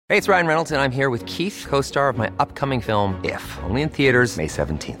Hey, it's Ryan Reynolds, and I'm here with Keith, co-star of my upcoming film, If, only in theaters May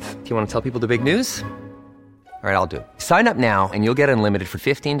 17th. Do you want to tell people the big news? All right, I'll do it. Sign up now and you'll get unlimited for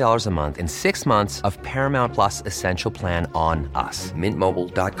 $15 a month and 6 months of Paramount Plus Essential Plan on us.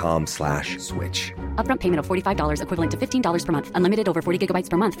 MintMobile.com/switch. Upfront payment of $45 equivalent to $15 per month. Unlimited over 40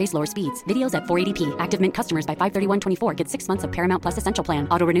 gigabytes per month. Face lower speeds. Videos at 480p. Active Mint customers by 531.24 get 6 months of Paramount Plus Essential Plan.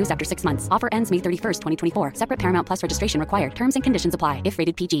 Auto renews after 6 months. Offer ends May 31st, 2024. Separate Paramount Plus registration required. Terms and conditions apply if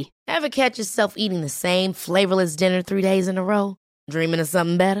rated PG. Ever catch yourself eating the same flavorless dinner 3 days in a row? Dreaming of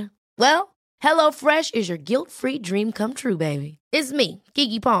something better? Well, HelloFresh is your guilt-free dream come true, baby. It's me,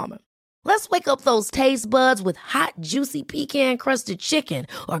 Keke Palmer. Let's wake up those taste buds with hot, juicy pecan-crusted chicken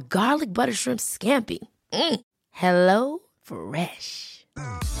or garlic butter shrimp scampi. Hello Fresh.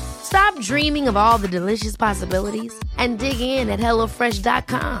 Stop dreaming of all the delicious possibilities and dig in at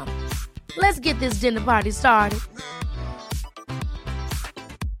HelloFresh.com. Let's get this dinner party started.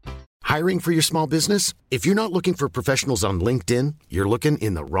 Hiring for your small business? If you're not looking for professionals on LinkedIn, you're looking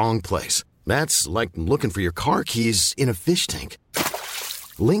in the wrong place. That's like looking for your car keys in a fish tank.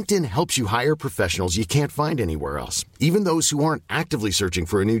 LinkedIn helps you hire professionals you can't find anywhere else, even those who aren't actively searching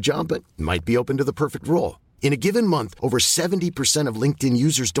for a new job but might be open to the perfect role. In a given month, over 70% of LinkedIn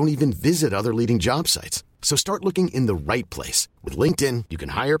users don't even visit other leading job sites. So start looking in the right place. With LinkedIn, you can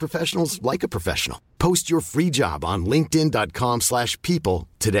hire professionals like a professional. Post your free job on linkedin.com/people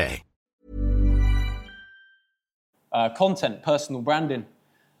today. Content, personal branding.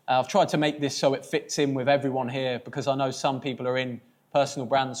 I've tried to make this so it fits in with everyone here because I know some people are in personal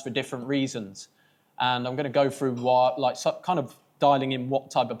brands for different reasons. And I'm going to go through kind of dialing in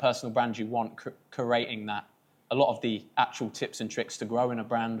what type of personal brand you want, curating that. A lot of the actual tips and tricks to growing a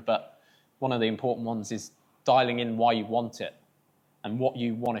brand, but one of the important ones is dialing in why you want it and what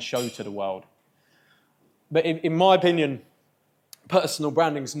you want to show to the world. But in my opinion, personal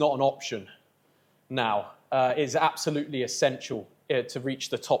branding is not an option now. Is absolutely essential to reach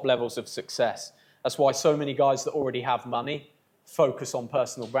the top levels of success. That's why so many guys that already have money focus on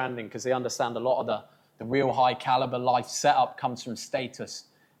personal branding, because they understand a lot of the real high caliber life setup comes from status.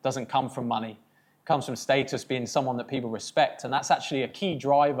 It doesn't come from money. It comes from status, being someone that people respect. And that's actually a key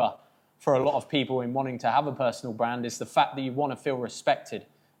driver for a lot of people in wanting to have a personal brand, is the fact that you want to feel respected.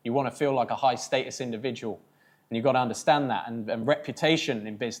 You want to feel like a high status individual. And you've got to understand that. And reputation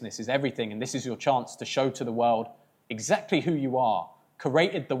in business is everything. And this is your chance to show to the world exactly who you are,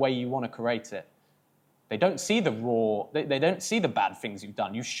 curated the way you want to create it. They don't see the raw, they don't see the bad things you've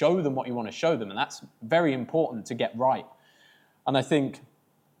done. You show them what you want to show them. And that's very important to get right. And I think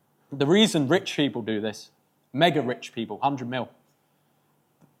the reason rich people do this, mega rich people, 100 mil,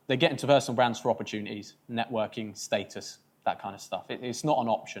 they get into personal brands for opportunities, networking, status, that kind of stuff. It's not an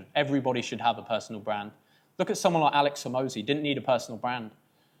option. Everybody should have a personal brand. Look at someone like Alex Hormozi, didn't need a personal brand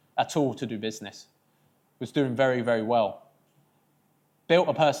at all to do business. Was doing very, very well. Built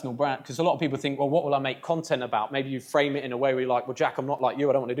a personal brand, because a lot of people think, well, what will I make content about? Maybe you frame it in a way where you're like, well, Jack, I'm not like you,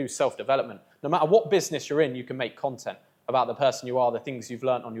 I don't want to do self-development. No matter what business you're in, you can make content about the person you are, the things you've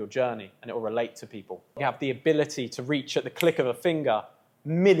learned on your journey, and it will relate to people. You have the ability to reach at the click of a finger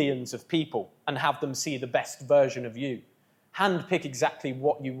millions of people and have them see the best version of you. Handpick exactly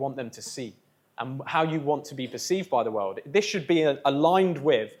what you want them to see and how you want to be perceived by the world. This should be aligned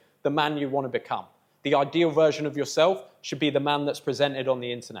with the man you want to become. The ideal version of yourself should be the man that's presented on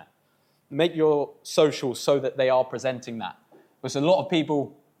the internet. Make your socials so that they are presenting that. Because a lot of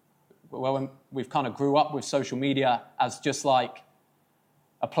people, well, we've kind of grew up with social media as just like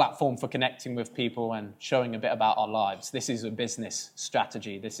a platform for connecting with people and showing a bit about our lives. This is a business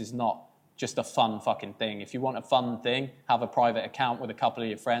strategy. This is not just a fun fucking thing. If you want a fun thing, have a private account with a couple of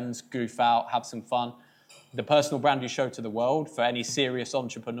your friends, goof out, have some fun. The personal brand you show to the world for any serious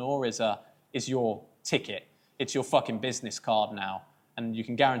entrepreneur is your ticket. It's your fucking business card now. And you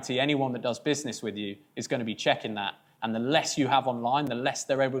can guarantee anyone that does business with you is going to be checking that. And the less you have online, the less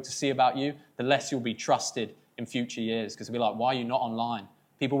they're able to see about you, the less you'll be trusted in future years. Because they'll be like, why are you not online?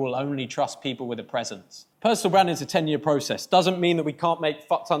 People will only trust people with a presence. Personal branding is a 10-year process. Doesn't mean that we can't make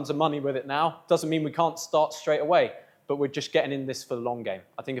fuck tons of money with it now. Doesn't mean we can't start straight away. But we're just getting in this for the long game.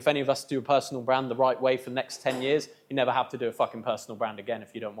 I think if any of us do a personal brand the right way for the next 10 years, you never have to do a fucking personal brand again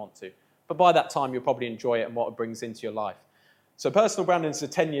if you don't want to. But by that time, you'll probably enjoy it and what it brings into your life. So personal branding is a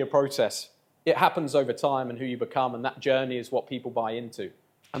 10-year process. It happens over time and who you become, and that journey is what people buy into.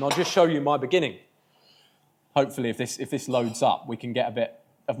 And I'll just show you my beginning. Hopefully, if this loads up, we can get a bit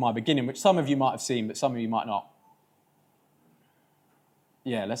of my beginning, which some of you might have seen, but some of you might not.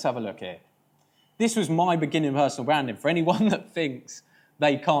 Yeah, let's have a look here. This was my beginning personal branding. For anyone that thinks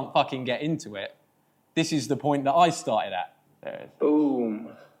they can't fucking get into it, this is the point that I started at. There it is. Boom.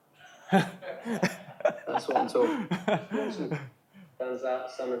 That's what I'm talking about. Turns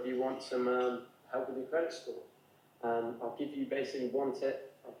out some of you want some help with your credit score. I'll give you basically one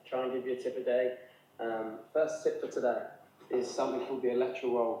tip. I'll try and give you a tip a day. First tip for today is something called the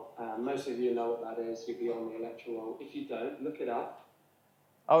electoral roll. Most of you know what that is. You'll be on the electoral roll. If you don't, look it up.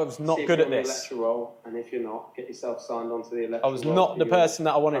 I was not good at this. Electoral roll, and if you're not, get yourself signed onto the electoral roll. I was not the person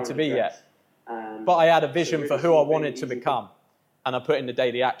that I wanted to be yet. But I had a vision for who I wanted to become, and I put in the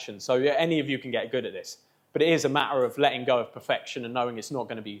daily action. So yeah, any of you can get good at this. But it is a matter of letting go of perfection and knowing it's not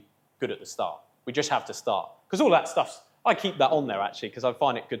going to be good at the start. We just have to start. Because all that stuff, I keep that on there actually because I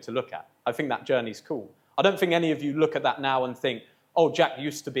find it good to look at. I think that journey's cool. I don't think any of you look at that now and think, oh, Jack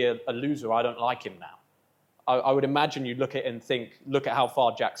used to be a loser, I don't like him now. I would imagine you look at it and think, look at how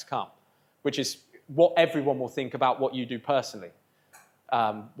far Jack's come, which is what everyone will think about what you do personally.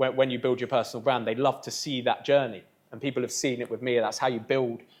 When you build your personal brand, they love to see that journey. And people have seen it with me. That's how you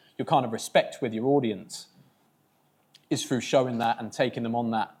build your kind of respect with your audience, is through showing that and taking them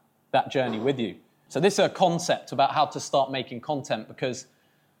on that journey with you. So this is a concept about how to start making content because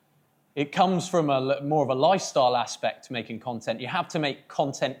it comes from more of a lifestyle aspect to making content. You have to make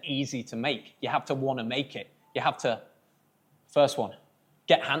content easy to make. You have to want to make it. You have to, first one,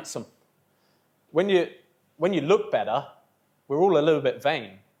 get handsome. When you look better, we're all a little bit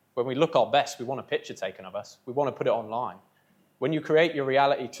vain. When we look our best, we want a picture taken of us. We want to put it online. When you create your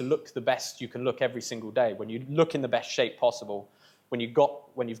reality to look the best you can look every single day, when you look in the best shape possible, when you've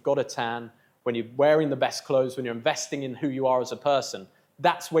got a tan, when you're wearing the best clothes, when you're investing in who you are as a person,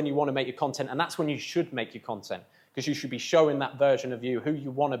 that's when you want to make your content, and that's when you should make your content, because you should be showing that version of you, who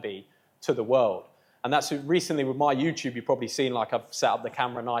you want to be, to the world. And that's recently with my YouTube, you've probably seen, like, I've set up the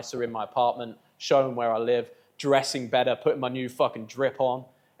camera nicer in my apartment, showing where I live, dressing better, putting my new fucking drip on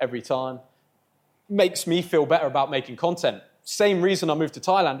every time. Makes me feel better about making content. Same reason I moved to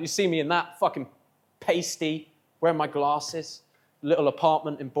Thailand. You see me in that fucking pasty, wearing my glasses, little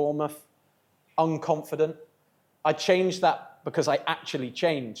apartment in Bournemouth, unconfident. I changed that because I actually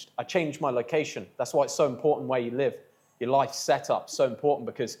changed. I changed my location. That's why it's so important where you live. Your life setup is so important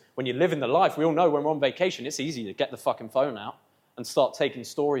because when you live in the life, we all know when we're on vacation, it's easy to get the fucking phone out and start taking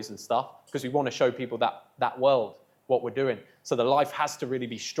stories and stuff because we want to show people that world, what we're doing. So the life has to really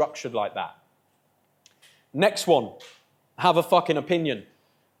be structured like that. Next one, have a fucking opinion.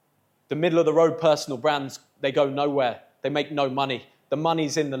 The middle of the road personal brands, they go nowhere. They make no money. The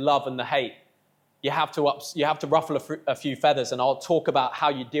money's in the love and the hate. You have to ruffle a few feathers, and I'll talk about how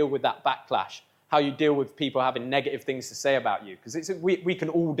you deal with that backlash, how you deal with people having negative things to say about you, because we can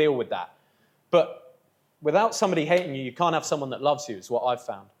all deal with that. But without somebody hating you, you can't have someone that loves you, is what I've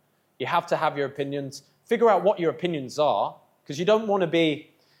found. You have to have your opinions. Figure out what your opinions are, because you don't want to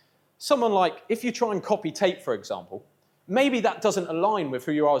be someone like, if you try and copy tape, for example, maybe that doesn't align with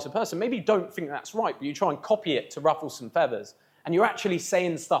who you are as a person. Maybe you don't think that's right, but you try and copy it to ruffle some feathers, and you're actually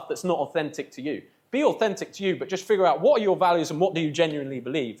saying stuff that's not authentic to you. Be authentic to you, but just figure out what are your values and what do you genuinely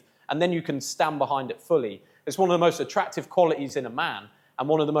believe, and then you can stand behind it fully. It's one of the most attractive qualities in a man, and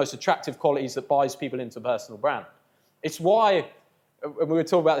one of the most attractive qualities that buys people into personal brand. It's why, and we were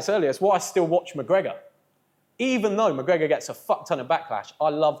talking about this earlier, it's why I still watch McGregor. Even though McGregor gets a fuck ton of backlash, I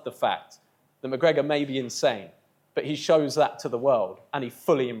love the fact that McGregor may be insane, but he shows that to the world, and he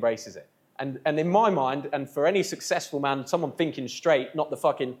fully embraces it. And in my mind, and for any successful man, someone thinking straight, not the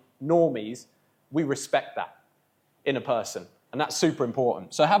fucking normies, we respect that in a person. And that's super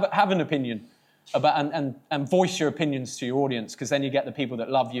important. So have an opinion about and voice your opinions to your audience, because then you get the people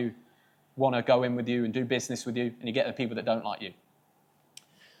that love you, want to go in with you and do business with you, and you get the people that don't like you.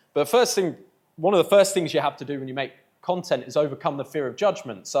 But one of the first things you have to do when you make content is overcome the fear of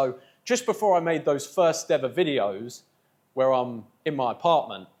judgment. So just before I made those first ever videos where I'm in my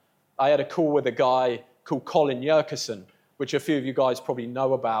apartment, I had a call with a guy called Colin Yerkeson, which a few of you guys probably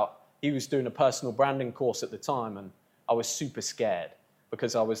know about. He was doing a personal branding course at the time, and I was super scared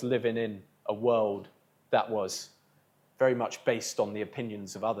because I was living in a world that was very much based on the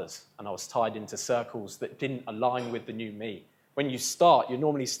opinions of others, and I was tied into circles that didn't align with the new me. When you start, you're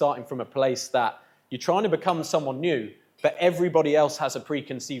normally starting from a place that you're trying to become someone new, but everybody else has a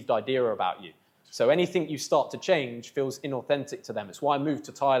preconceived idea about you. So anything you start to change feels inauthentic to them. It's why I moved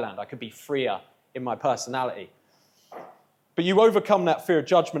to Thailand. I could be freer in my personality. But you overcome that fear of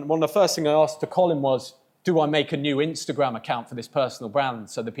judgment. One of the first things I asked to Colin was, do I make a new Instagram account for this personal brand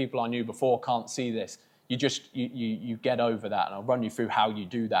so the people I knew before can't see this? You get over that, and I'll run you through how you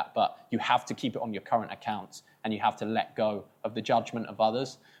do that. But you have to keep it on your current accounts, and you have to let go of the judgment of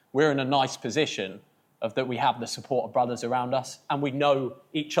others. We're in a nice position of that we have the support of brothers around us, and we know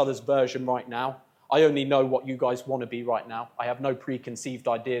each other's version right now. I only know what you guys want to be right now. I have no preconceived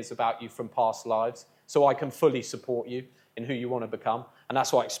ideas about you from past lives, so I can fully support you in who you want to become. And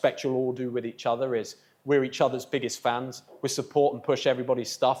that's what I expect you'll all do with each other is we're each other's biggest fans. We support and push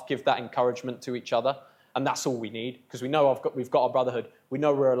everybody's stuff, give that encouragement to each other. And that's all we need, because we know we've got our brotherhood. We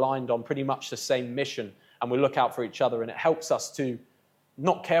know we're aligned on pretty much the same mission, and we look out for each other, and it helps us to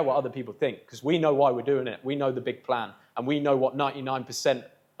not care what other people think, because we know why we're doing it. We know the big plan, and we know what 99%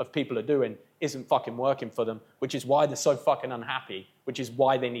 of people are doing isn't fucking working for them, which is why they're so fucking unhappy, which is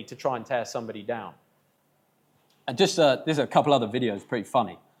why they need to try and tear somebody down. And just, there's a couple other videos, pretty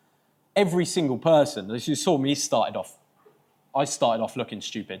funny. Every single person, as you saw me I started off looking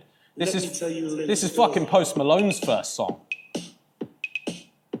stupid. This is fucking Post Malone's first song.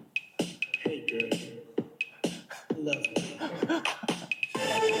 Hey girl, love me.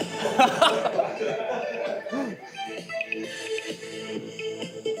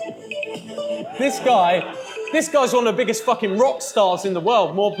 This guy's one of the biggest fucking rock stars in the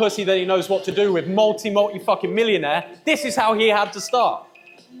world. More pussy than he knows what to do with. Multi fucking millionaire. This is how he had to start.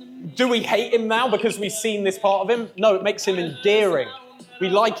 Do we hate him now because we've seen this part of him? No, it makes him endearing. We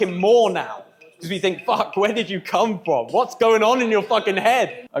like him more now. Because we think, fuck, where did you come from? What's going on in your fucking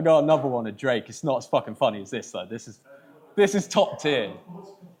head? I got another one of Drake. It's not as fucking funny as this, though. This is top tier.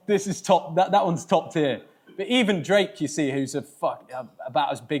 This is top, that one's top tier. But even Drake, you see, who's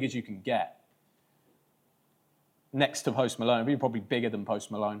about as big as you can get. Next to Post Malone, he's probably bigger than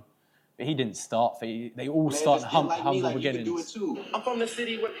Post Malone. But he didn't start. They all start in humble beginnings. I'm from the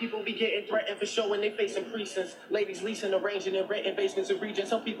city where people be getting threatened for showing they face increases. Ladies leasing, arranging, and renting basements and regions.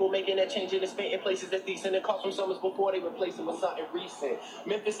 Some people making that change and spending places that's decent and caught from summers before they replace them with something recent.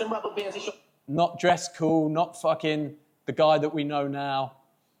 Memphis and rubber bands. Not dressed cool, not fucking the guy that we know now,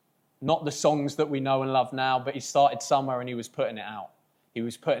 not the songs that we know and love now, but he started somewhere and he was putting it out. He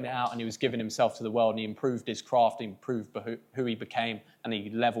was putting it out and he was giving himself to the world and he improved his craft, he improved who he became, and he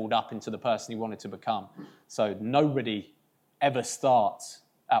leveled up into the person he wanted to become. So nobody ever starts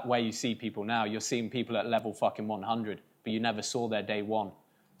at where you see people now. You're seeing people at level fucking 100, but you never saw their day one.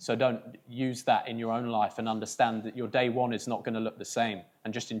 So don't use that in your own life and understand that your day one is not going to look the same,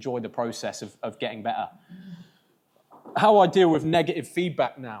 and just enjoy the process of getting better. How I deal with negative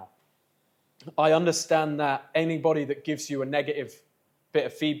feedback now. I understand that anybody that gives you a negative bit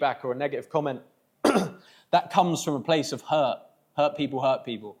of feedback or a negative comment, that comes from a place of hurt. Hurt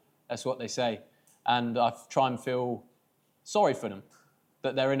people. That's what they say. And I try and feel sorry for them,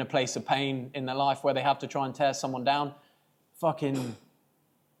 that they're in a place of pain in their life where they have to try and tear someone down. Fucking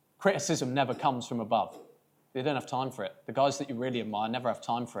criticism never comes from above. They don't have time for it. The guys that you really admire never have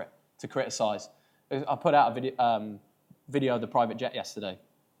time for it, to criticize. I put out a video of the private jet yesterday.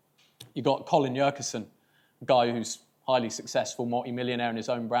 You got Colin Yerkeson, a guy who's highly successful, multi-millionaire in his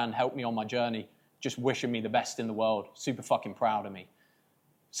own brand, helped me on my journey, just wishing me the best in the world, super fucking proud of me.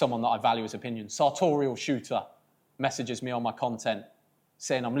 Someone that I value his opinion. Sartorial Shooter messages me on my content,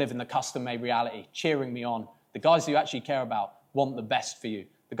 saying I'm living the custom-made reality, cheering me on. The guys who you actually care about want the best for you.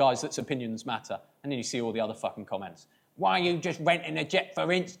 The guys that's opinions matter. And then you see all the other fucking comments. Why are you just renting a jet for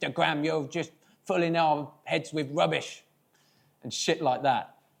Instagram? You're just filling our heads with rubbish. And shit like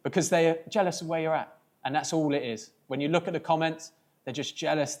that. Because they're jealous of where you're at. And that's all it is. When you look at the comments, they're just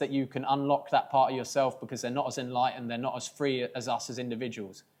jealous that you can unlock that part of yourself because they're not as enlightened, they're not as free as us as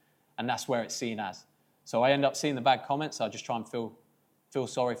individuals. And that's where it's seen as. So I end up seeing the bad comments, I just try and feel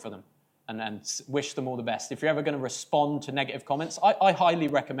sorry for them and wish them all the best. If you're ever going to respond to negative comments, I highly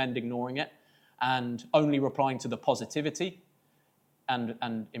recommend ignoring it and only replying to the positivity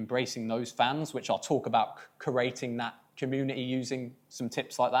and embracing those fans, which I'll talk about creating that community using some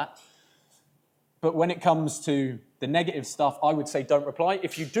tips like that. But when it comes to the negative stuff, I would say don't reply.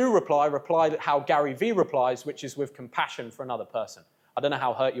 If you do reply how Gary Vee replies, which is with compassion for another person. I don't know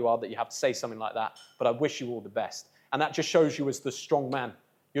how hurt you are that you have to say something like that, but I wish you all the best. And that just shows you as the strong man.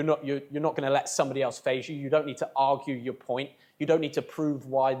 You're not going to let somebody else phase you. You don't need to argue your point. You don't need to prove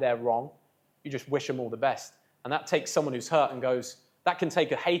why they're wrong. You just wish them all the best. And that takes someone who's hurt and goes, that can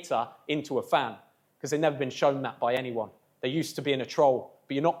take a hater into a fan because they've never been shown that by anyone. They're used to being a troll.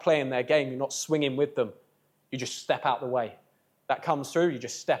 But you're not playing their game, you're not swinging with them. You just step out the way. That comes through, you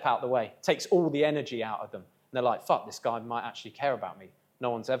just step out the way. It takes all the energy out of them. And they're like, fuck, this guy might actually care about me. No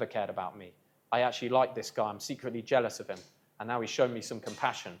one's ever cared about me. I actually like this guy, I'm secretly jealous of him. And now he's shown me some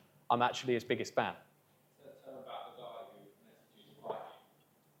compassion. I'm actually his biggest fan. Tell about the guy who messaged you to fight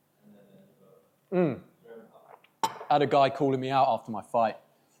you, and then I had a guy calling me out after my fight.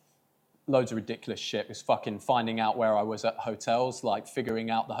 Loads of ridiculous shit. It was fucking finding out where I was at hotels, like figuring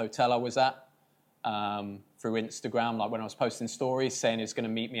out the hotel I was at, through Instagram, like when I was posting stories saying he was going to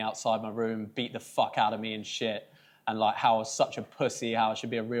meet me outside my room, beat the fuck out of me and shit, and like how I was such a pussy, how I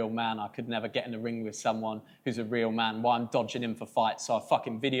should be a real man, I could never get in the ring with someone who's a real man, why I'm dodging him for fights. So I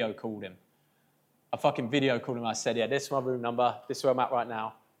fucking video called him. I said, yeah, this is my room number, this is where I'm at right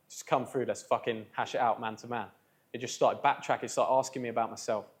now, just come through, let's fucking hash it out man to man. It just started backtracking, started asking me about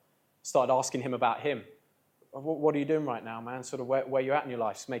myself, started asking him about him. What are you doing right now, man? Sort of where you at in your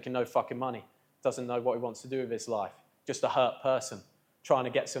life? Just making no fucking money. Doesn't know what he wants to do with his life. Just a hurt person, trying to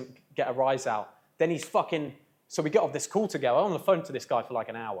get a rise out. Then he's fucking, so we get off this call together. I'm on the phone to this guy for like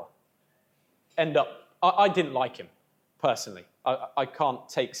an hour. I didn't like him, personally. I can't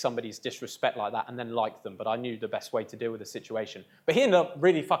take somebody's disrespect like that and then like them, but I knew the best way to deal with the situation. But he ended up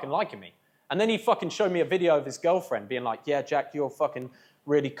really fucking liking me. And then he fucking showed me a video of his girlfriend being like, yeah, Jack, you're fucking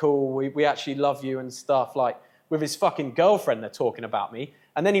really cool. We actually love you and stuff. Like, with his fucking girlfriend, they're talking about me.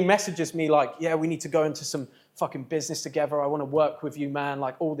 And then he messages me like, yeah, we need to go into some fucking business together. I want to work with you, man.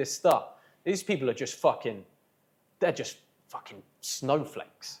 Like, all this stuff. These people are just fucking, they're just fucking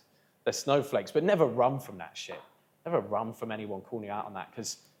snowflakes. They're snowflakes, but never run from that shit. Never run from anyone calling you out on that,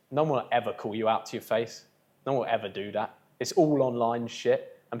 because no one will ever call you out to your face. No one will ever do that. It's all online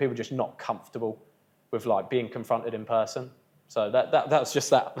shit, and people are just not comfortable with like being confronted in person. So that's just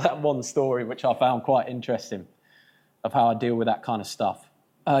that one story, which I found quite interesting, of how I deal with that kind of stuff.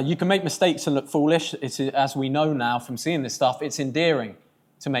 You can make mistakes and look foolish. It's, as we know now from seeing this stuff, it's endearing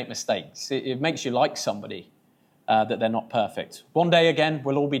to make mistakes. It makes you like somebody, that they're not perfect. One day again,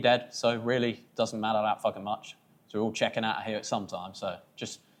 we'll all be dead, so really doesn't matter that fucking much. So we're all checking out of here at some time. So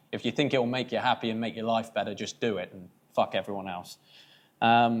just, if you think it will make you happy and make your life better, just do it and fuck everyone else.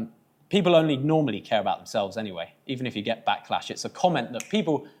 People only normally care about themselves anyway. Even if you get backlash, it's a comment that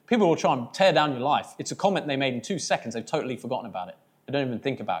people will try and tear down your life. It's a comment they made in 2 seconds. They've totally forgotten about it. They don't even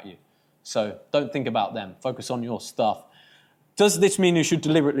think about you. So don't think about them. Focus on your stuff. Does this mean you should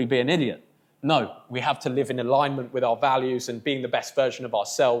deliberately be an idiot? No, we have to live in alignment with our values and being the best version of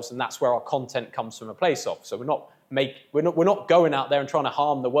ourselves, and that's where our content comes from a place of. So we're not going out there and trying to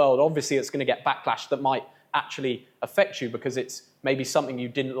harm the world. Obviously, it's going to get backlash that might actually affect you because it's maybe something you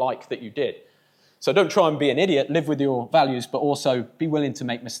didn't like that you did. So don't try and be an idiot, live with your values, but also be willing to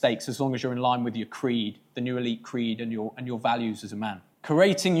make mistakes as long as you're in line with your creed, the New Elite creed, and your values as a man.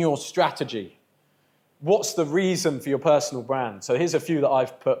 Creating your strategy. What's the reason for your personal brand? So here's a few that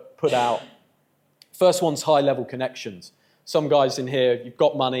I've put out. First one's high-level connections. Some guys in here, you've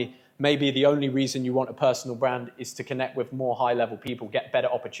got money. Maybe the only reason you want a personal brand is to connect with more high-level people, get better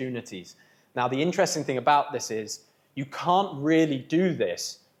opportunities. Now, the interesting thing about this is you can't really do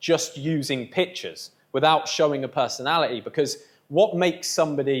this just using pictures without showing a personality, because what makes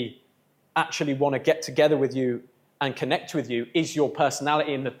somebody actually want to get together with you and connect with you is your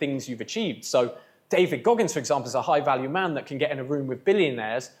personality and the things you've achieved. So David Goggins, for example, is a high-value man that can get in a room with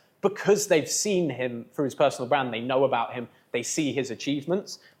billionaires because they've seen him through his personal brand. They know about him. They see his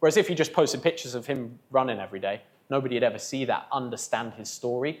achievements. Whereas if you just posted pictures of him running every day, nobody would ever see that, understand his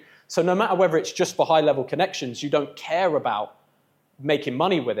story. So no matter whether it's just for high-level connections, you don't care about making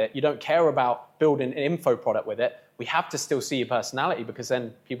money with it, you don't care about building an info product with it, we have to still see your personality, because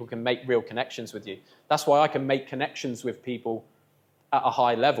then people can make real connections with you. That's why I can make connections with people at a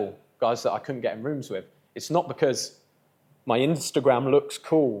high level, guys that I couldn't get in rooms with. It's not because my Instagram looks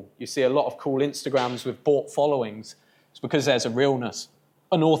cool. You see a lot of cool Instagrams with bought followings. It's because there's a realness,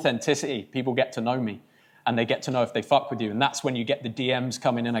 an authenticity. People get to know me, and they get to know if they fuck with you. And that's when you get the DMs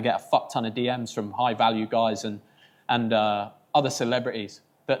coming in. I get a fuck ton of DMs from high-value guys and other celebrities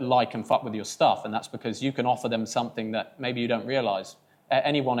that like and fuck with your stuff. And that's because you can offer them something that maybe you don't realize.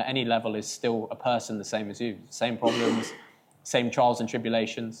 Anyone at any level is still a person the same as you. Same problems, same trials and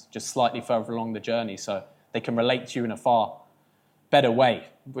tribulations, just slightly further along the journey. So they can relate to you in a far better way,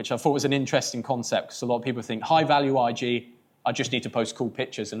 which I thought was an interesting concept, because a lot of people think high-value IG, I just need to post cool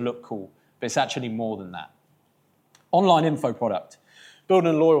pictures and look cool. But it's actually more than that. Online info product.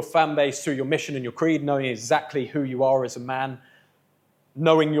 Building a loyal fan base through your mission and your creed, knowing exactly who you are as a man,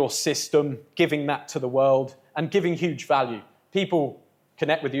 knowing your system, giving that to the world, and giving huge value. People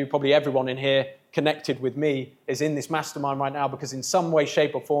connect with you, probably everyone in here connected with me is in this mastermind right now because in some way,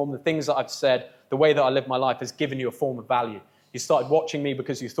 shape or form, the things that I've said, the way that I live my life has given you a form of value. You started watching me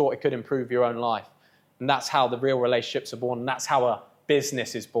because you thought it could improve your own life. And that's how the real relationships are born, and that's how a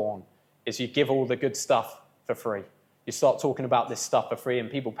business is born, is you give all the good stuff for free. You start talking about this stuff for free and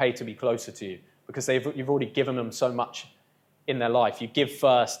people pay to be closer to you because you've already given them so much in their life. You give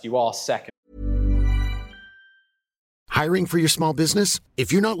first, you ask second. Hiring for your small business?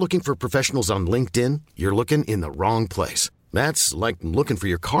 If you're not looking for professionals on LinkedIn, you're looking in the wrong place. That's like looking for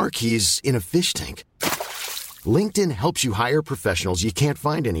your car keys in a fish tank. LinkedIn helps you hire professionals you can't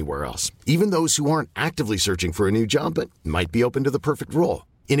find anywhere else, even those who aren't actively searching for a new job but might be open to the perfect role.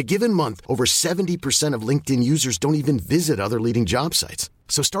 In a given month, over 70% of LinkedIn users don't even visit other leading job sites.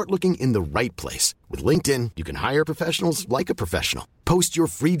 So start looking in the right place. With LinkedIn, you can hire professionals like a professional. Post your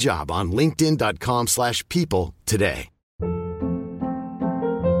free job on linkedin.com/people today.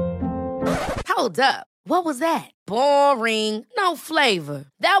 Hold up. What was that? Boring. No flavor.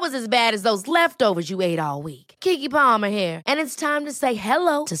 That was as bad as those leftovers you ate all week. Keke Palmer here, and it's time to say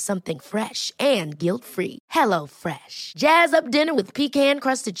hello to something fresh and guilt-free. Hello Fresh. Jazz up dinner with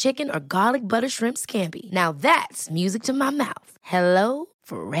pecan-crusted chicken or garlic butter shrimp scampi. Now that's music to my mouth. Hello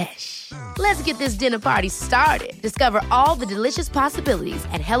Fresh. Let's get this dinner party started. Discover all the delicious possibilities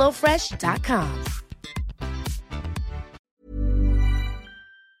at hellofresh.com.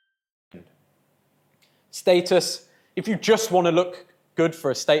 Status, if you just want to look good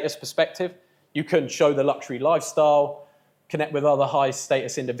for a status perspective, you can show the luxury lifestyle, connect with other high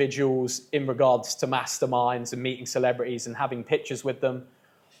status individuals in regards to masterminds and meeting celebrities and having pictures with them,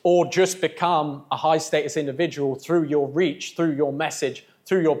 or just become a high status individual through your reach, through your message,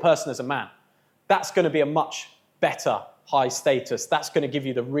 through your person as a man. That's going to be a much better high status. That's going to give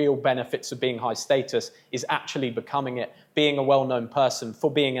you the real benefits of being high status, is actually becoming it, being a well-known person, for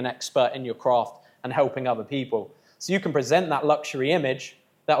being an expert in your craft and helping other people. So you can present that luxury image,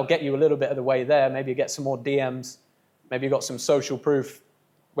 that'll get you a little bit of the way there. Maybe you get some more DMs, maybe you got some social proof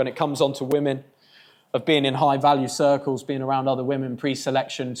when it comes on to women, of being in high value circles, being around other women,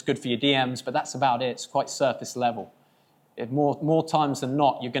 pre-selection, it's good for your DMs, but that's about it. It's quite surface level. More times than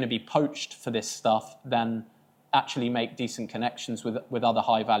not, you're going to be poached for this stuff than actually make decent connections with other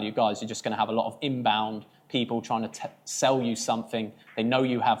high value guys. You're just going to have a lot of inbound people trying to sell you something. They know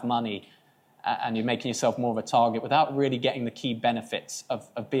you have money, and you're making yourself more of a target without really getting the key benefits of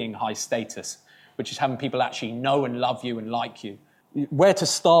being high status, which is having people actually know and love you and like you. Where to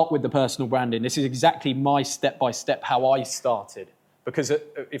start with the personal branding? This is exactly my step-by-step how I started. Because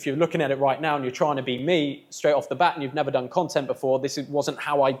if you're looking at it right now and you're trying to be me straight off the bat and you've never done content before, wasn't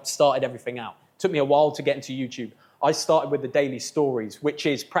how I started everything out. It took me a while to get into YouTube. I started with the daily stories, which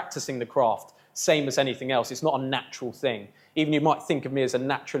is practicing the craft, same as anything else. It's not a natural thing. Even you might think of me as a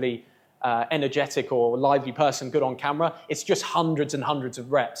naturally energetic or lively person, good on camera. It's just hundreds and hundreds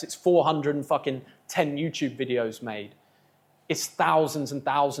of reps. It's 410 YouTube videos made. It's thousands and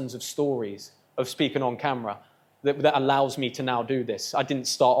thousands of stories of speaking on camera that allows me to now do this. I didn't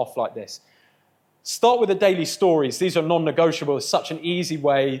start off like this. Start with the daily stories. These are non-negotiable. It's such an easy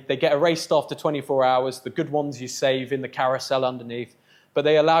way. They get erased after 24 hours. The good ones you save in the carousel underneath. But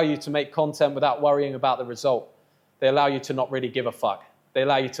they allow you to make content without worrying about the result. They allow you to not really give a fuck. They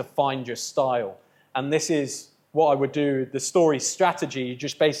allow you to find your style. And this is what I would do. The story strategy, you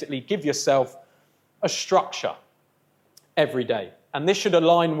just basically give yourself a structure every day. And this should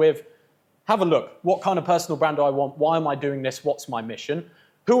align with, have a look. What kind of personal brand do I want? Why am I doing this? What's my mission?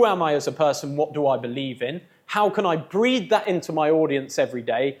 Who am I as a person? What do I believe in? How can I breathe that into my audience every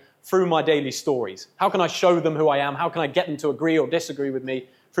day through my daily stories? How can I show them who I am? How can I get them to agree or disagree with me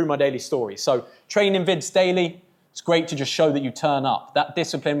through my daily stories? So training vids daily. It's great to just show that you turn up. That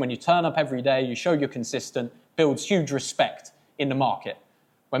discipline, when you turn up every day, you show you're consistent, builds huge respect in the market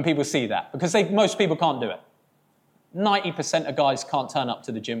when people see that. Because most people can't do it. 90% of guys can't turn up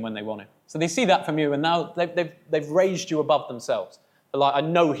to the gym when they want to. So they see that from you, and now they've raised you above themselves. They're like, I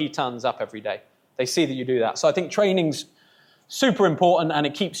know he turns up every day. They see that you do that. So I think training's super important, and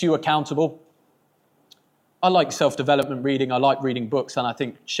it keeps you accountable. I like self-development reading. I like reading books, and I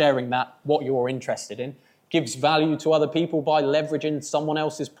think sharing that, what you're interested in, gives value to other people by leveraging someone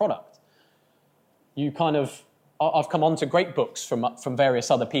else's product. I've come on to great books from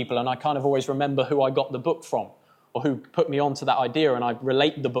various other people, and I kind of always remember who I got the book from, or who put me onto that idea, and I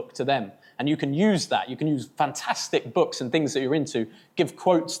relate the book to them. And you can use that. You can use fantastic books and things that you're into, give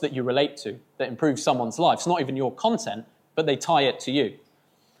quotes that you relate to, that improve someone's life. It's not even your content, but they tie it to you.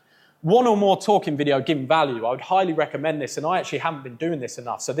 One or more talking video giving value. I would highly recommend this, and I actually haven't been doing this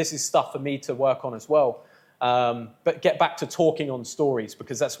enough, so this is stuff for me to work on as well. But get back to talking on stories,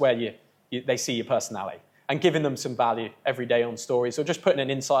 because that's where they see your personality, and giving them some value every day on stories, or just putting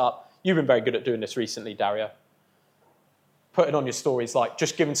an insight up. You've been very good at doing this recently, Dario. Putting on your stories, like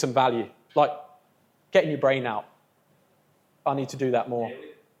just giving some value, like getting your brain out. I need to do that more.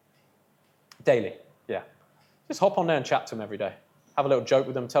 Daily, yeah. Just hop on there and chat to them every day. Have a little joke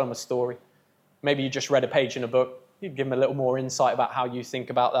with them, tell them a story. Maybe you just read a page in a book. You give them a little more insight about how you think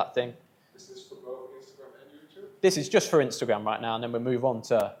about that thing. Is this for both Instagram and YouTube? This is just for Instagram right now, and then we'll move on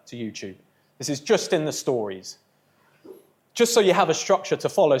to YouTube. This is just in the stories. just so you have a structure to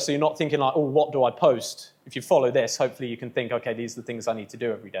follow, so you're not thinking like, oh, what do I post? If you follow this, hopefully you can think, okay, these are the things I need to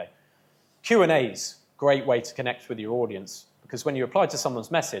do every day. Q&As, great way to connect with your audience, because when you reply to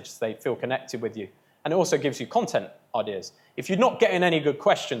someone's message, they feel connected with you. And it also gives you content ideas. If you're not getting any good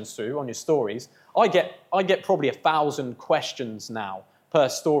questions through on your stories, I get probably 1,000 questions now per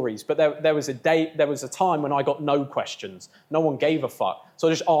stories, but there was a time when I got no questions. No one gave a fuck. So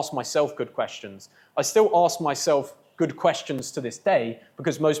I just asked myself good questions. I still ask myself good questions to this day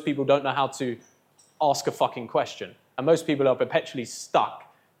because most people don't know how to ask a fucking question. And most people are perpetually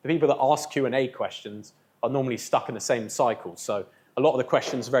stuck. The people that ask Q&A questions are normally stuck in the same cycle. So a lot of the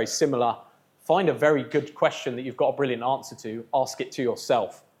questions are very similar. Find a very good question that you've got a brilliant answer to, ask it to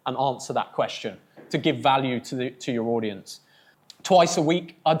yourself, and answer that question to give value to your audience. Twice a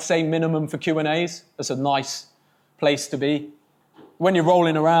week, I'd say minimum for Q&As. That's a nice place to be. When you're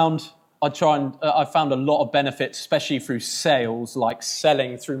rolling around, I found a lot of benefits, especially through sales, like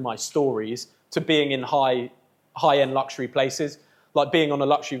selling through my stories, to being in high-end luxury places, like being on a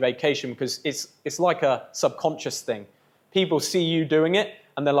luxury vacation, because it's like a subconscious thing. People see you doing it,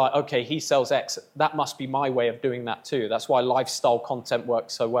 and they're like, okay, he sells X. That must be my way of doing that too. That's why lifestyle content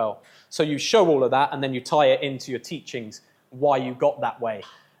works so well. So you show all of that, and then you tie it into your teachings, why you got that way.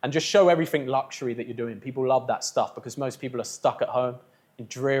 And just show everything luxury that you're doing. People love that stuff because most people are stuck at home in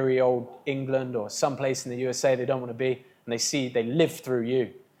dreary old England or someplace in the USA they don't want to be, and they live through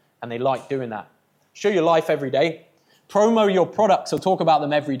you, and they like doing that. Show your life every day. Promo your products or talk about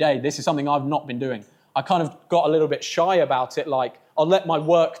them every day. This is something I've not been doing. I kind of got a little bit shy about it, like I'll let my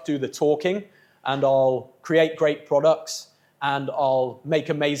work do the talking, and I'll create great products, and I'll make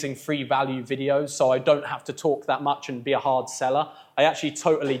amazing free value videos so I don't have to talk that much and be a hard seller. I actually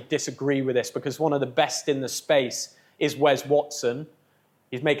totally disagree with this because one of the best in the space is Wes Watson.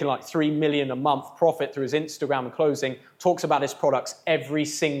 He's making like $3 million a month profit through his Instagram and closing, talks about his products every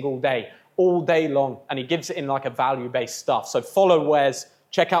single day, all day long, and he gives it in like a value-based stuff. So follow Wes,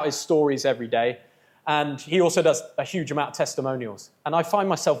 check out his stories every day. And he also does a huge amount of testimonials. And I find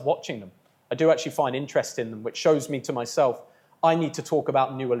myself watching them. I do actually find interest in them, which shows me to myself, I need to talk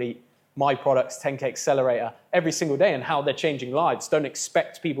about New Elite, my products, 10K Accelerator, every single day and how they're changing lives. Don't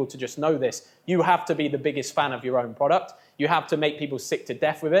expect people to just know this. You have to be the biggest fan of your own product. You have to make people sick to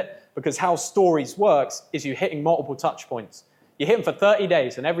death with it, because how stories works is you hitting multiple touch points. You hit them for 30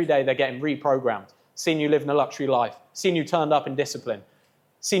 days, and every day they're getting reprogrammed. Seeing you live in a luxury life, seeing you turned up in discipline,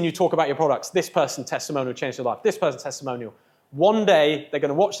 seeing you talk about your products. This person's testimonial changed their life. This person's testimonial. One day, they're going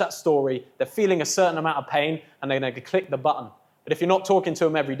to watch that story, they're feeling a certain amount of pain, and they're going to click the button. But if you're not talking to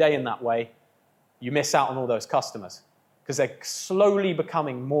them every day in that way, you miss out on all those customers, because they're slowly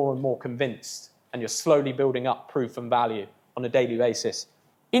becoming more and more convinced, and you're slowly building up proof and value on a daily basis.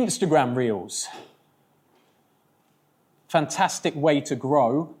 Instagram Reels. Fantastic way to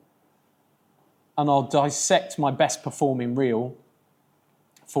grow. And I'll dissect my best performing reel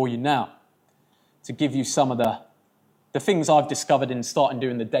for you now to give you some of the things I've discovered in starting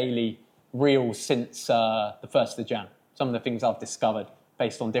doing the daily reels since the 1st of Jan. Some of the things I've discovered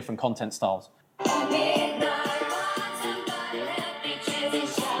based on different content styles.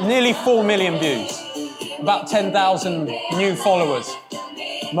 Nearly 4 million views, about 10,000 new followers,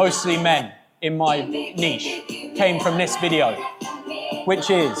 mostly men in my niche, came from this video, which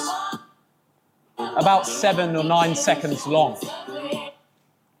is about 7 or 9 seconds long.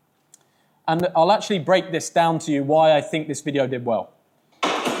 And I'll actually break this down to you why I think this video did well.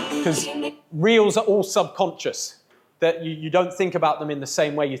 Because reels are all subconscious. That you don't think about them in the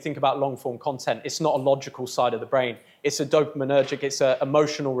same way you think about long-form content. It's not a logical side of the brain. It's a dopaminergic, it's an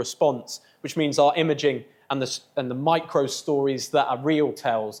emotional response, which means our imaging and the micro stories that a reel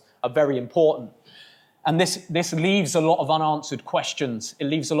tells are very important. And this leaves a lot of unanswered questions. It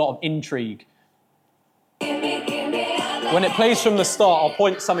leaves a lot of intrigue. When it plays from the start, I'll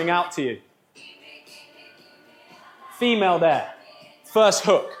point something out to you. Female there, first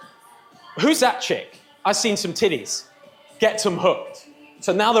hook. Who's that chick? I've seen some titties. Gets them hooked.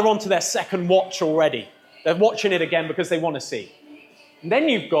 So now they're on to their second watch already. They're watching it again because they want to see. And then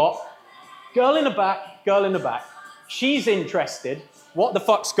you've got girl in the back. She's interested. What the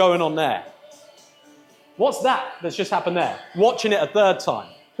fuck's going on there? What's that that's just happened there? Watching it a third time.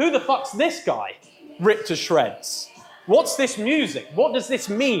 Who the fuck's this guy? Ripped to shreds. What's this music? What does this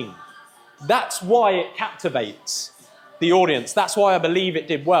mean? That's why it captivates the audience. That's why I believe it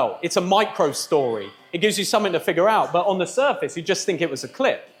did well. It's a micro story. It gives you something to figure out, but on the surface, you just think it was a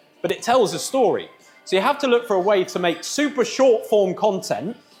clip. But it tells a story. So you have to look for a way to make super short form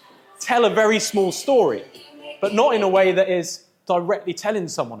content, tell a very small story, but not in a way that is directly telling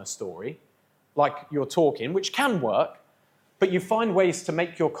someone a story, like you're talking, which can work, but you find ways to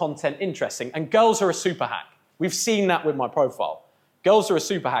make your content interesting. And girls are a super hack. We've seen that with my profile. Girls are a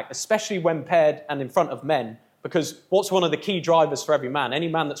super hack, especially when paired and in front of men, because what's one of the key drivers for every man? Any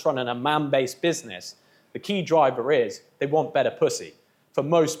man that's running a man-based business, the key driver is they want better pussy. For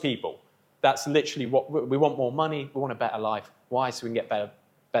most people, that's literally what we want: more money, we want a better life. Why? So we can get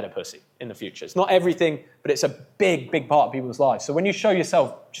better pussy in the future. It's not everything, but it's a big, big part of people's lives. So when you show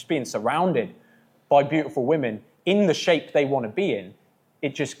yourself just being surrounded by beautiful women in the shape they want to be in,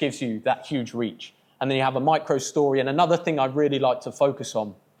 it just gives you that huge reach. And then you have a micro story. And another thing I really like to focus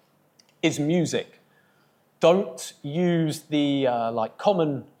on is music. Don't use the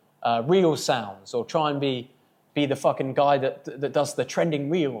common reel sounds, or try and be the fucking guy that does the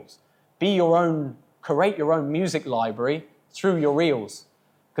trending reels. Create your own music library through your reels,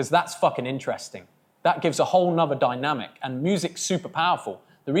 because that's fucking interesting. That gives a whole nother dynamic, and music's super powerful.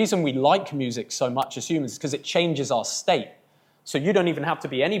 The reason we like music so much as humans is because it changes our state. So you don't even have to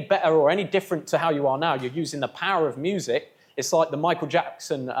be any better or any different to how you are now. You're using the power of music. It's like the Michael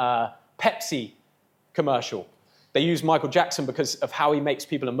Jackson Pepsi commercial. They use Michael Jackson because of how he makes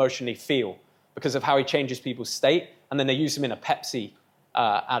people emotionally feel, because of how he changes people's state, and then they use him in a Pepsi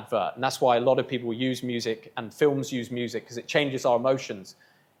advert. And that's why a lot of people use music, and films use music, because it changes our emotions.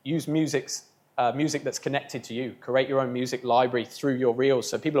 Use music that's connected to you. Create your own music library through your reels.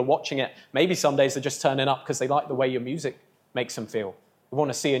 So people are watching it. Maybe some days they're just turning up because they like the way your music makes them feel. They want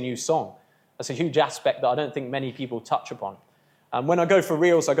to see a new song. That's a huge aspect that I don't think many people touch upon. When I go for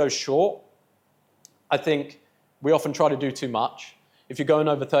reels, I go short. I think we often try to do too much. If you're going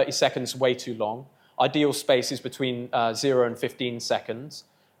over 30 seconds, way too long. Ideal space is between 0 and 15 seconds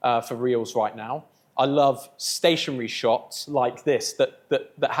for reels right now. I love stationary shots like this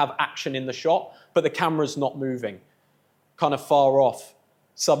that have action in the shot, but the camera's not moving. Kind of far off,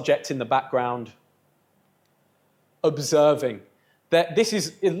 subject in the background, observing.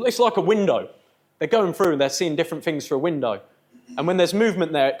 It's like a window. They're going through and they're seeing different things through a window. And when there's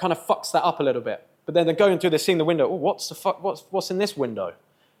movement there, it kind of fucks that up a little bit. But then they're going through, they're seeing the window. Oh, what's in this window?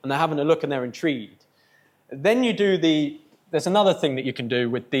 And they're having a look and they're intrigued. Then you do there's another thing that you can do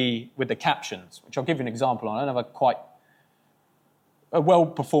with the captions, which I'll give you an example on. I don't have a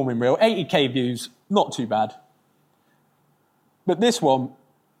well-performing reel. 80k views, not too bad. But this one,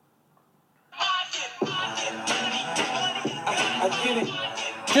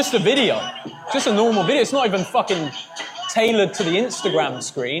 just a video, just a normal video. It's not even fucking tailored to the Instagram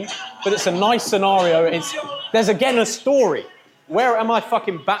screen, but it's a nice scenario. There's again a story. Where am I,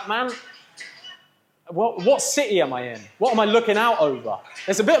 fucking Batman? What city am I in? What am I looking out over?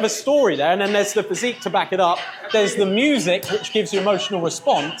 There's a bit of a story there, and then there's the physique to back it up. There's the music, which gives you emotional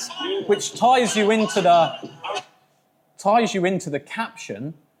response, which ties you into the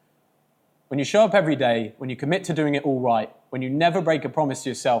caption. When you show up every day, when you commit to doing it all right, when you never break a promise to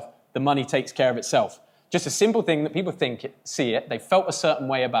yourself, the money takes care of itself. Just a simple thing that people see it. They felt a certain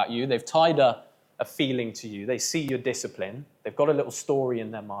way about you. They've tied a feeling to you. They see your discipline. They've got a little story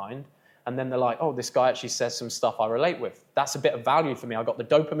in their mind. And then they're like, oh, this guy actually says some stuff I relate with. That's a bit of value for me. I got the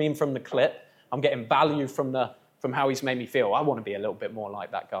dopamine from the clip. I'm getting value from how he's made me feel. I want to be a little bit more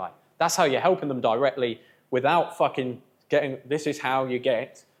like that guy. That's how you're helping them directly without fucking getting, this is how you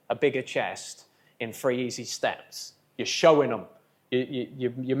get a bigger chest in 3 easy steps. You're showing them.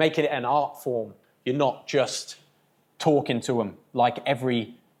 You're making it an art form. You're not just talking to them like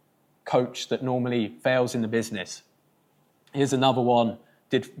every coach that normally fails in the business. Here's another one.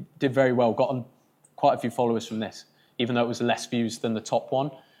 Did very well. Got on quite a few followers from this, even though it was less views than the top one.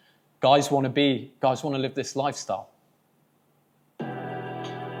 Guys want to live this lifestyle.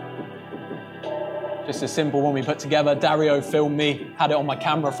 Just a simple one we put together. Dario filmed me, had it on my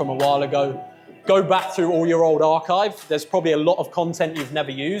camera from a while ago. Go back through all your old archive. There's probably a lot of content you've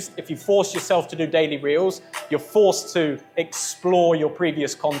never used. If you force yourself to do daily reels, you're forced to explore your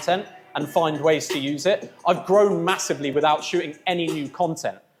previous content and find ways to use it. I've grown massively without shooting any new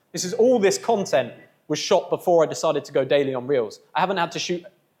content. This content was shot before I decided to go daily on reels. I haven't had to shoot,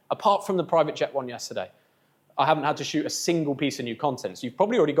 apart from the private jet one yesterday, I haven't had to shoot a single piece of new content. So you've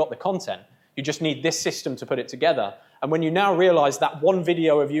probably already got the content. You just need this system to put it together. And when you now realize that one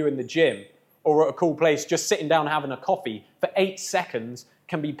video of you in the gym or at a cool place, just sitting down having a coffee for 8 seconds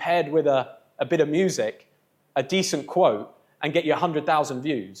can be paired with a bit of music, a decent quote, and get you 100,000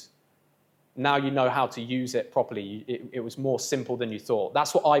 views. Now you know how to use it properly. It was more simple than you thought.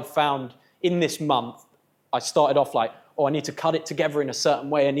 That's what I've found in this month. I started off like, I need to cut it together in a certain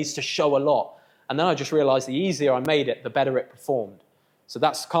way. It needs to show a lot. And then I just realized the easier I made it, the better it performed. So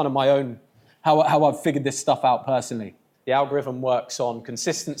that's kind of my own, how I've figured this stuff out personally. The algorithm works on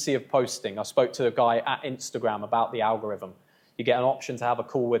consistency of posting. I spoke to a guy at Instagram about the algorithm. You get an option to have a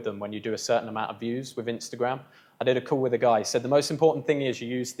call with them when you do a certain amount of views with Instagram. I did a call with a guy. He said the most important thing is you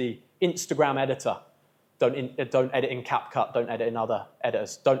use the Instagram editor. Don't edit in CapCut. Don't edit in other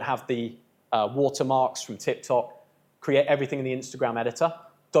editors. Don't have the watermarks from TikTok. Create everything in the Instagram editor.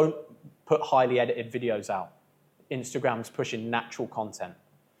 Don't put highly edited videos out. Instagram's pushing natural content.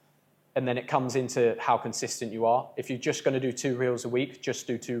 And then it comes into how consistent you are. If you're just going to do 2 reels a week, just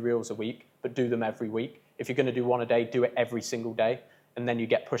do 2 reels a week, but do them every week. If you're going to do 1 a day, do it every single day, and then you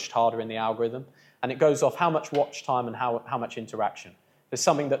get pushed harder in the algorithm. And it goes off how much watch time and how much interaction. There's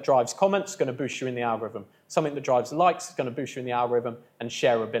something that drives comments, going to boost you in the algorithm. Something that drives likes is going to boost you in the algorithm, and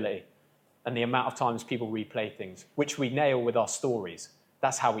shareability. And the amount of times people replay things, which we nail with our stories.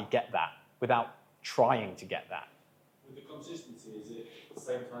 That's how we get that, without trying to get that. With the consistency, is it the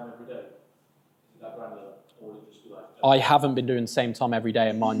same time every day? Is it that granular, or would it just be like... I haven't been doing the same time every day,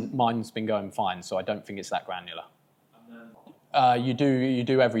 and mine's been going fine, so I don't think it's that granular. And then... You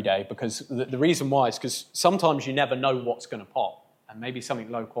do every day, because the reason why is because sometimes you never know what's going to pop, and maybe something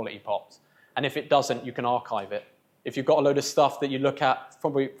low quality pops. And if it doesn't, you can archive it. If you've got a load of stuff that you look at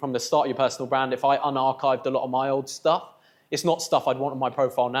probably from the start of your personal brand, if I unarchived a lot of my old stuff, it's not stuff I'd want on my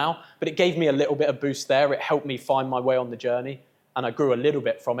profile now, but it gave me a little bit of boost there. It helped me find my way on the journey, and I grew a little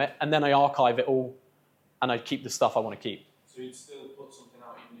bit from it, and then I archive it all, and I keep the stuff I want to keep. So you'd still put something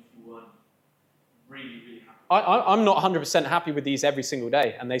out even if you weren't really, really happy? I'm not 100% happy with these every single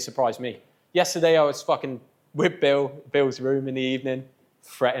day, and they surprise me. Yesterday I was fucking with Bill's room in the evening,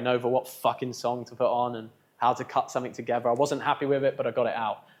 fretting over what fucking song to put on and how to cut something together. I wasn't happy with it, but I got it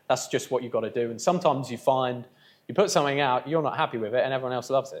out. That's just what you've got to do. And sometimes you find you put something out, you're not happy with it, and everyone else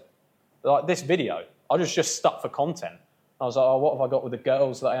loves it. Like this video, I was just stuck for content. I was like, oh, what have I got with the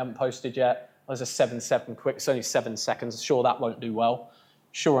girls that I haven't posted yet? There's a 7-second quick, it's only 7 seconds. Sure, that won't do well.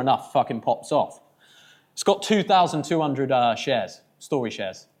 Sure enough, fucking pops off. It's got 2,200 shares, story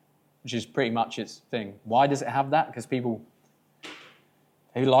shares, which is pretty much its thing. Why does it have that? Because people,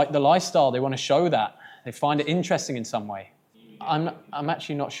 they like the lifestyle. They want to show that. They find it interesting in some way. I'm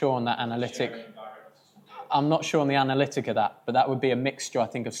actually not sure on that analytic. I'm not sure on the analytic of that, but that would be a mixture, I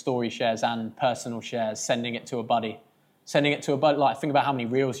think, of story shares and personal shares, sending it to a buddy. Sending it to a buddy, like think about how many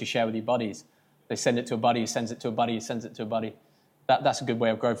reels you share with your buddies. They send it to a buddy, he sends it to a buddy, he sends it to a buddy. That's a good way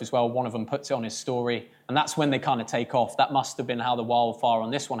of growth as well. One of them puts it on his story, and that's when they kind of take off. That must have been how the wildfire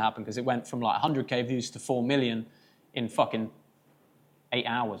on this one happened, because it went from like 100k views to 4 million in fucking 8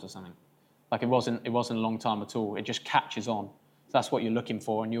 hours or something. Like it wasn't a long time at all. It just catches on. So that's what you're looking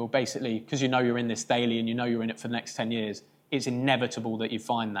for, and you're basically, because you know you're in this daily and you know you're in it for the next 10 years, it's inevitable that you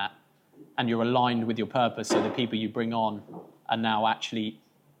find that, and you're aligned with your purpose, so the people you bring on are now actually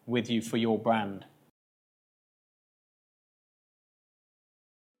with you for your brand.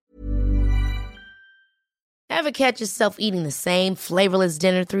 Ever catch yourself eating the same flavorless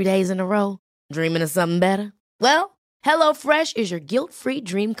dinner 3 days in a row? Dreaming of something better? Well, HelloFresh is your guilt-free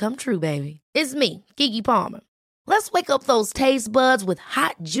dream come true, baby. It's me, Keke Palmer. Let's wake up those taste buds with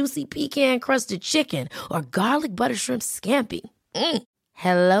hot, juicy pecan-crusted chicken or garlic butter shrimp scampi.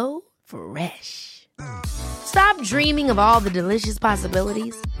 Hello Fresh. Stop dreaming of all the delicious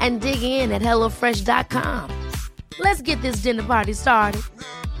possibilities and dig in at HelloFresh.com. Let's get this dinner party started.